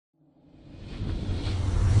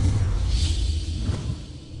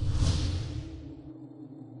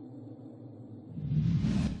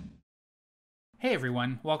Hey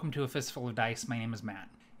everyone, welcome to A Fistful of Dice. My name is Matt.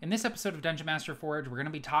 In this episode of Dungeon Master Forge, we're going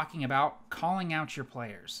to be talking about calling out your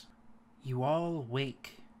players. You all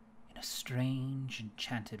wake in a strange,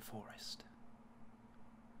 enchanted forest.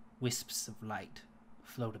 Wisps of light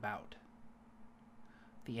float about.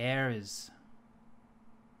 The air is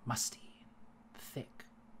musty, thick,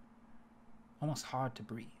 almost hard to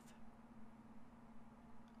breathe.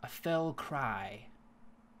 A fell cry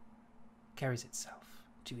carries itself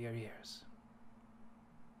to your ears.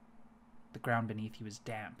 The ground beneath you is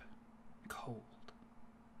damp, cold.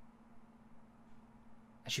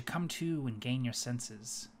 As you come to and gain your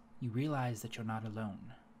senses, you realize that you're not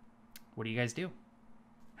alone. What do you guys do?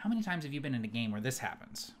 How many times have you been in a game where this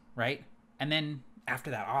happens, right? And then,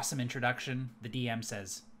 after that awesome introduction, the DM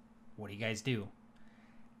says, what do you guys do?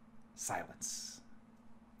 Silence.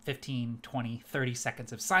 15, 20, 30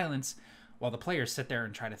 seconds of silence while the players sit there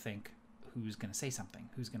and try to think, who's going to say something?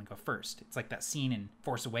 Who's going to go first? It's like that scene in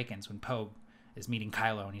Force Awakens when Poe is meeting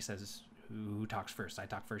Kylo and he says, who talks first? I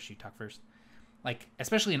talk first, you talk first. Like,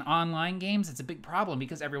 especially in online games, it's a big problem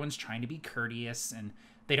because everyone's trying to be courteous and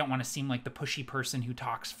they don't want to seem like the pushy person who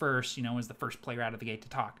talks first, as the first player out of the gate to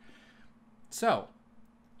talk. So,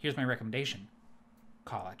 here's my recommendation.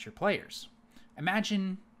 Call out your players.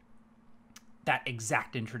 Imagine that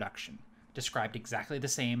exact introduction. Described exactly the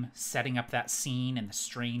same, setting up that scene in the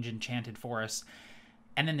strange enchanted forest.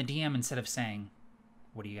 And then the DM, instead of saying,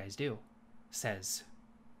 what do you guys do? Says,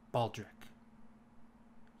 Baldric,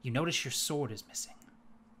 you notice your sword is missing.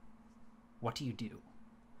 What do you do?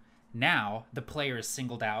 Now, the player is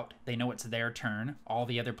singled out. They know it's their turn. All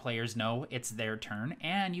the other players know it's their turn.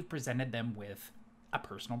 And you've presented them with a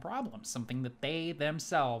personal problem, something that they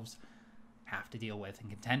themselves have to deal with and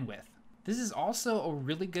contend with. This is also a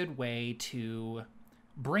really good way to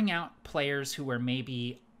bring out players who are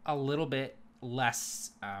maybe a little bit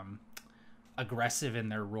less aggressive in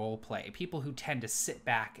their role play. People who tend to sit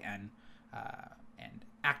back and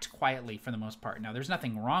act quietly for the most part. Now, there's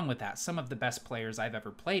nothing wrong with that. Some of the best players I've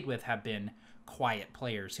ever played with have been quiet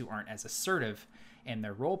players who aren't as assertive in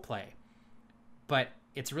their role play. But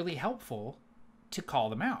it's really helpful to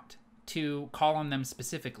call them out, to call on them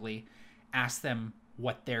specifically, ask them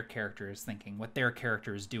what their character is thinking, what their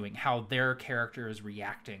character is doing, how their character is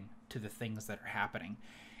reacting to the things that are happening.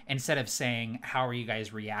 Instead of saying, how are you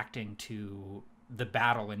guys reacting to the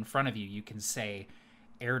battle in front of you, you can say,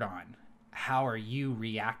 Erdon, how are you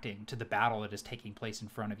reacting to the battle that is taking place in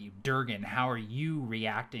front of you? Durgan, how are you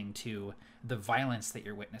reacting to the violence that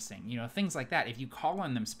you're witnessing? Things like that. If you call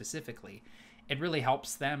on them specifically, it really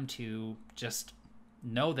helps them to just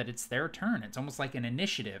know that it's their turn. It's almost like an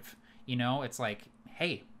initiative. It's like,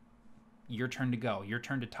 hey, your turn to go, your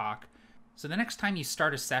turn to talk. So the next time you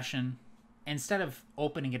start a session, instead of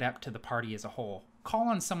opening it up to the party as a whole, call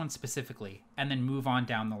on someone specifically and then move on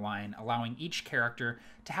down the line, allowing each character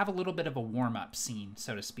to have a little bit of a warm-up scene,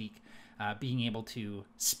 so to speak, being able to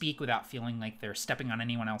speak without feeling like they're stepping on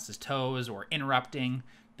anyone else's toes or interrupting,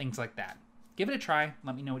 things like that. Give it a try.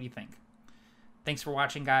 Let me know what you think. Thanks for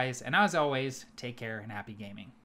watching, guys, and as always, take care and happy gaming.